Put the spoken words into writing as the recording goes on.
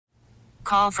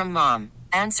call from mom.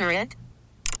 Answer it.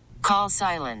 Call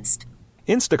silenced.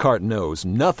 Instacart knows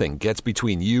nothing gets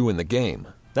between you and the game.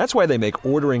 That's why they make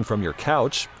ordering from your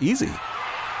couch easy.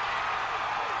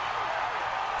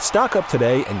 Stock up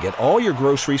today and get all your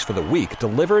groceries for the week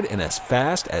delivered in as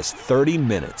fast as 30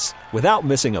 minutes without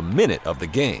missing a minute of the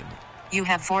game. You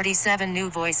have 47 new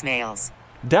voicemails.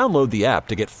 Download the app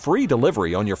to get free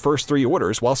delivery on your first 3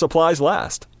 orders while supplies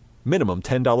last. Minimum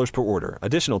 $10 per order.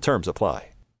 Additional terms apply.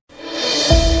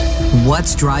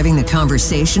 What's driving the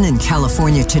conversation in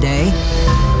California today?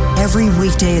 Every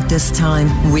weekday at this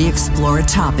time, we explore a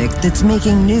topic that's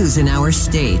making news in our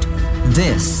state.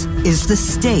 This is the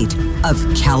state of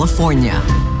California.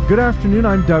 Good afternoon.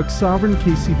 I'm Doug Sovern,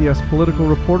 KCBS political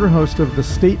reporter, host of The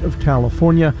State of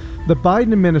California. The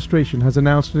Biden administration has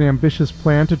announced an ambitious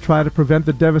plan to try to prevent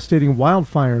the devastating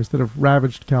wildfires that have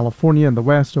ravaged California and the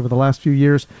West over the last few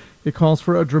years. It calls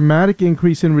for a dramatic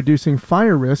increase in reducing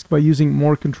fire risk by using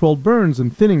more controlled burns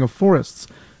and thinning of forests.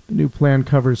 The new plan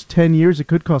covers 10 years. It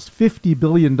could cost $50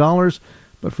 billion,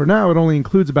 but for now it only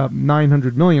includes about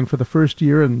 $900 million for the first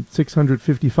year and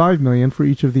 $655 million for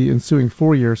each of the ensuing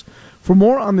 4 years. For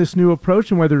more on this new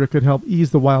approach and whether it could help ease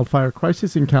the wildfire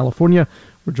crisis in California,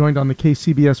 we're joined on the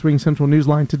KCBS Ring Central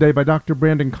Newsline today by Dr.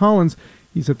 Brandon Collins.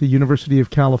 He's at the University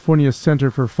of California Center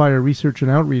for Fire Research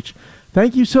and Outreach.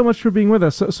 Thank you so much for being with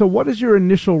us. So what is your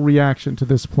initial reaction to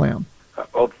this plan?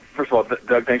 Well, first of all,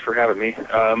 Doug, thanks for having me.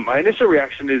 My initial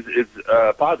reaction is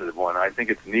a positive one. I think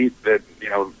it's neat that,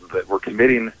 that we're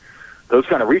committing those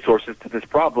kind of resources to this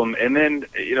problem. And then,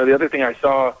 the other thing I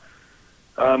saw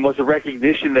was a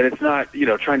recognition that it's not,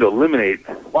 trying to eliminate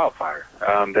wildfire,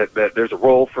 that there's a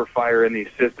role for fire in these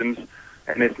systems,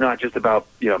 and it's not just about,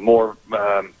 more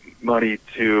money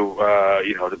to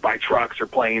buy trucks or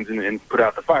planes and put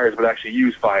out the fires, but actually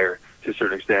use fire to a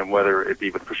certain extent, whether it be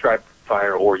with prescribed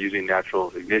fire or using natural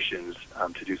ignitions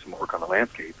to do some work on the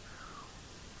landscape.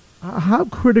 How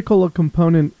critical a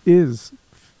component is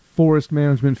forest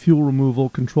management, fuel removal,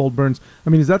 controlled burns?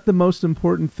 I mean, is that the most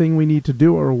important thing we need to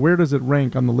do, or where does it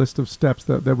rank on the list of steps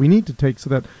that we need to take so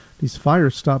that these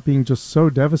fires stop being just so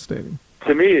devastating?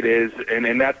 To me it is,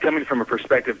 and that's coming from a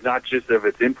perspective not just of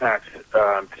its impacts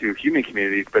to human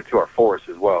communities, but to our forests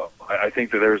as well. I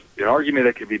think that there's an argument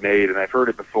that could be made, and I've heard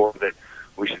it before, that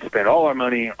we should spend all our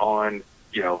money on,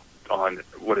 on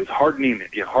what is hardening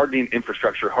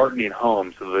infrastructure, hardening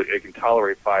homes so that it can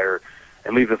tolerate fire,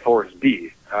 and leave the forest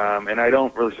be. And I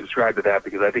don't really subscribe to that,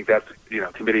 because I think that's,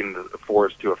 committing the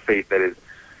forest to a fate that is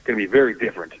going to be very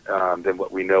different than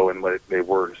what we know and what they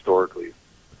were historically.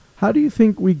 How do you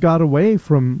think we got away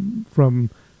from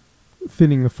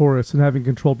thinning the forests and having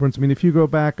controlled burns? I mean, if you go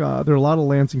back, there are a lot of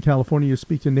lands in California, you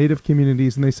speak to native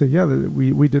communities, and they say, yeah,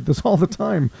 we did this all the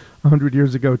time 100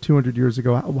 years ago, 200 years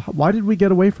ago. Why did we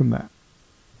get away from that?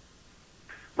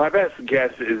 My best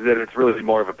guess is that it's really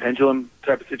more of a pendulum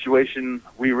type of situation.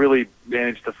 We really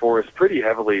managed the forest pretty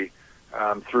heavily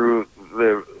through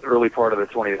the early part of the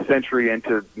 20th century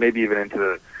into maybe even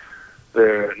into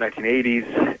the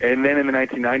 1980s. And then in the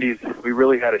 1990s, we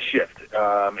really had a shift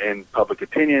in public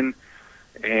opinion.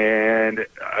 And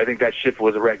I think that shift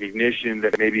was a recognition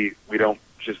that maybe we don't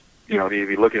just, need to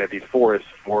be looking at these forests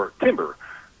for timber,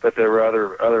 but there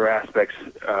are other aspects,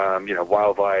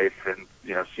 wildlife and,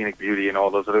 scenic beauty and all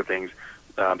those other things,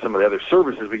 some of the other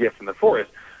services we get from the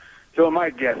forest. So my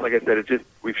guess, like I said,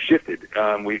 we've shifted.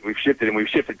 We've shifted, and we've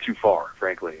shifted too far,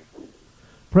 frankly.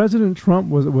 President Trump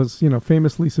was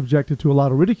famously subjected to a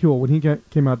lot of ridicule when he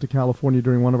came out to California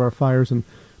during one of our fires and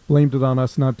blamed it on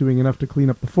us not doing enough to clean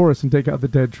up the forest and take out the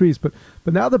dead trees. But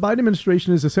now the Biden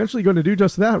administration is essentially going to do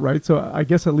just that, right? So I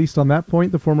guess at least on that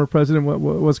point, the former president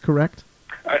was correct.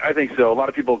 I think so. A lot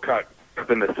of people caught up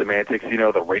in the semantics,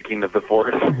 the raking of the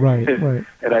forest. Right.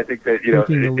 And I think that,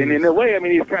 in a way, I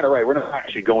mean, he's kind of right. We're not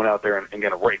actually going out there and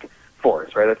going to rake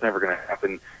forests, right? That's never going to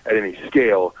happen at any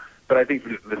scale. But I think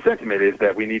the sentiment is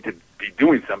that we need to be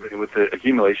doing something with the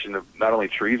accumulation of not only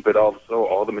trees, but also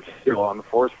all the material on the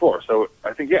forest floor. So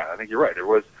I think you're right. There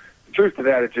was the truth to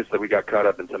that. It's just that we got caught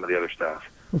up in some of the other stuff.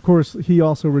 Of course, he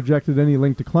also rejected any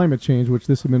link to climate change, which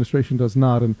this administration does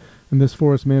not, and this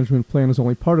forest management plan is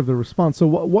only part of the response. So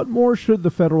what more should the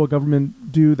federal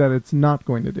government do that it's not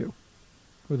going to do,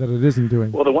 or that it isn't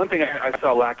doing? Well, the one thing I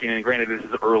saw lacking, and granted this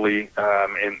is early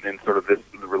in sort of the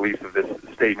release of this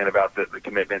statement about the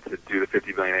commitment to do the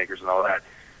 50 billion acres and all that,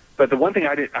 but the one thing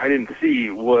I didn't see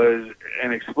was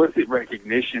an explicit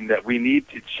recognition that we need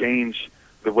to change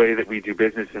the way that we do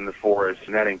business in the forest,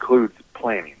 and that includes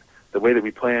planning. The way that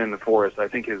we plan in the forest, I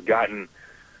think, has gotten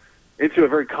into a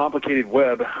very complicated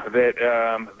web that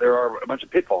there are a bunch of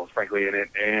pitfalls, frankly, in it,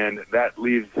 and that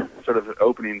leaves sort of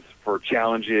openings for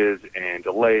challenges and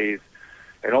delays,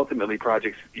 and ultimately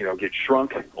projects, get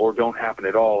shrunk or don't happen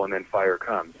at all, and then fire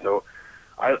comes. So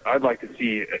I'd like to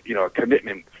see, a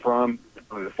commitment from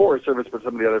the Forest Service, but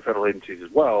some of the other federal agencies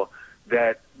as well,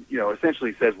 that,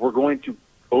 essentially says we're going to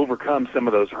overcome some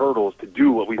of those hurdles to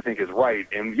do what we think is right.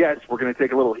 And yes, we're going to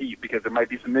take a little heat because there might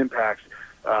be some impacts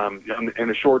in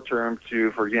the short term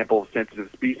to, for example, sensitive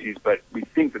species, but we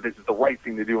think that this is the right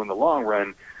thing to do in the long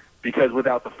run, because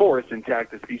without the forest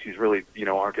intact, the species really,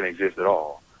 aren't going to exist at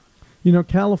all.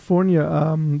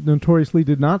 California notoriously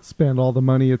did not spend all the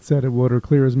money it said it would, or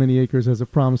clear as many acres as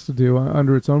it promised to do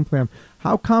under its own plan.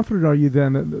 How confident are you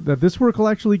then that this work will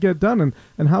actually get done,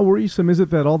 and how worrisome is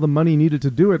it that all the money needed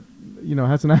to do it,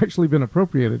 hasn't actually been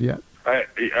appropriated yet?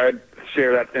 I'd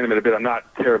share that sentiment a bit. I'm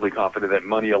not terribly confident that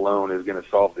money alone is going to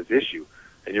solve this issue.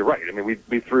 And you're right. I mean,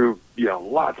 we threw,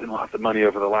 lots and lots of money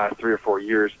over the last 3 or 4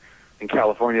 years in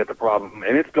California at the problem,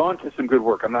 and it's gone to some good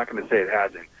work. I'm not going to say it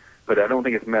hasn't, but I don't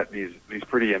think it's met these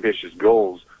pretty ambitious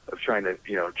goals of trying to,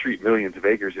 treat millions of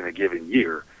acres in a given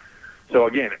year. So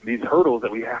again, these hurdles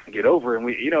that we have to get over, and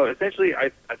we, essentially,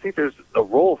 I think there's a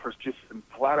role for just some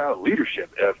flat-out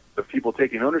leadership of people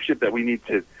taking ownership that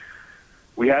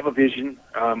we have a vision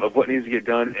of what needs to get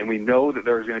done, and we know that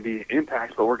there's going to be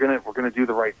impacts, but we're going to do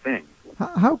the right thing.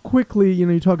 How quickly,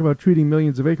 you talk about treating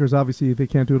millions of acres, obviously they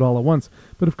can't do it all at once,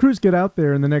 but if crews get out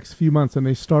there in the next few months and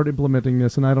they start implementing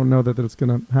this, and I don't know that it's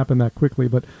going to happen that quickly,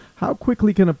 but how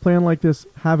quickly can a plan like this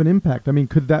have an impact? I mean,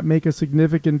 could that make a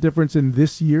significant difference in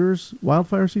this year's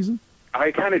wildfire season? I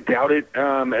kind of doubt it,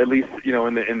 at least,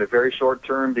 in the very short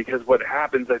term, because what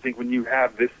happens, I think, when you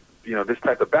have this, this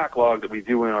type of backlog that we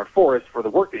do in our forest for the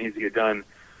work that needs to get done,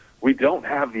 we don't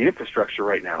have the infrastructure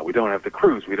right now. We don't have the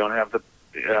crews. We don't have the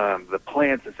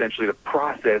plants, essentially, to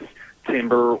process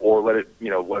timber or let it,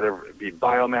 whether it be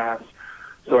biomass.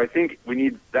 So I think we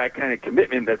need that kind of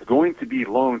commitment that's going to be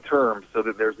long-term, so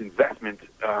that there's investment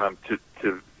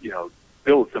to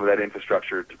build some of that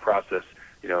infrastructure to process,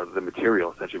 the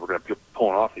material, essentially, we're going to be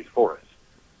pulling off these forests.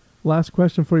 Last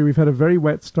question for you. We've had a very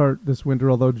wet start this winter,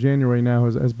 although January now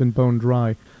has been bone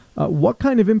dry. What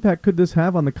kind of impact could this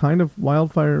have on the kind of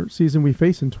wildfire season we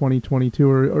face in 2022,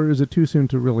 or is it too soon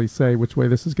to really say which way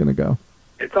this is going to go?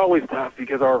 It's always tough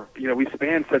because we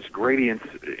span such gradients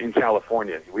in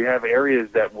California. We have areas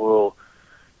that will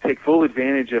take full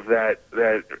advantage of that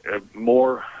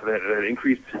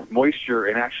increased moisture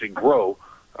and actually grow,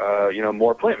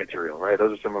 more plant material, right?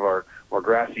 Those are some of our more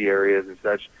grassy areas and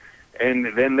such.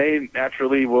 And then they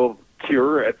naturally will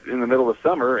cure in the middle of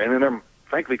summer, and then there,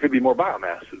 frankly, could be more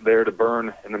biomass there to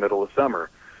burn in the middle of summer.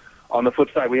 On the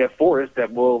flip side, we have forests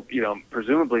that will,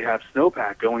 presumably have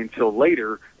snowpack going till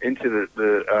later into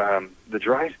the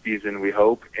dry season, we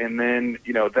hope, and then,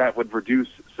 that would reduce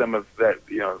some of that,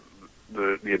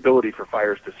 the ability for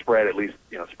fires to spread, at least,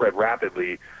 spread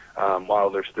rapidly while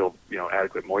there's still,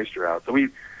 adequate moisture out. So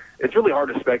it's really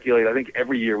hard to speculate. I think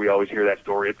every year we always hear that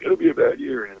story. It's going to be a bad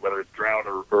year, and whether it's drought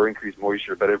or increased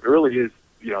moisture, but it really is.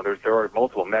 There are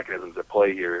multiple mechanisms at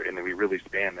play here, and then we really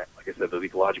span that, like I said, those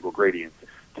ecological gradients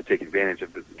to take advantage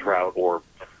of the drought or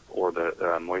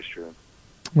the moisture.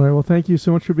 All right. Well, thank you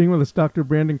so much for being with us, Dr.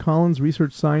 Brandon Collins,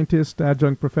 research scientist,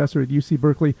 adjunct professor at UC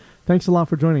Berkeley. Thanks a lot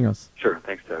for joining us. Sure.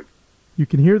 Thanks, Doug. You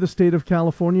can hear The State of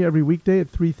California every weekday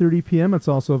at 3:30 p.m. It's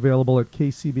also available at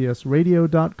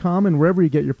kcbsradio.com and wherever you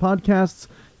get your podcasts.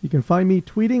 You can find me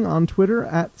tweeting on Twitter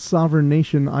at Sovern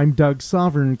Nation. I'm Doug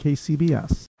Sovern,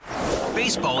 KCBS.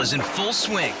 Baseball is in full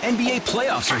swing. NBA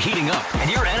playoffs are heating up, and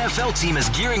your NFL team is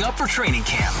gearing up for training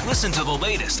camp. Listen to the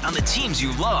latest on the teams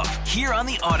you love here on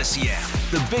the Odyssey app.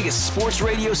 The biggest sports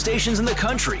radio stations in the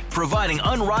country, providing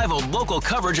unrivaled local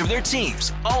coverage of their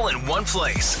teams, all in one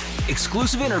place.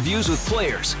 Exclusive interviews with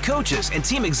players, coaches, and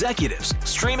team executives,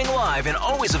 streaming live and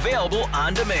always available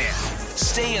on demand.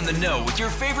 Stay in the know with your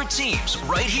favorite teams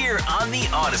right here on the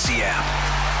Odyssey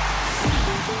app.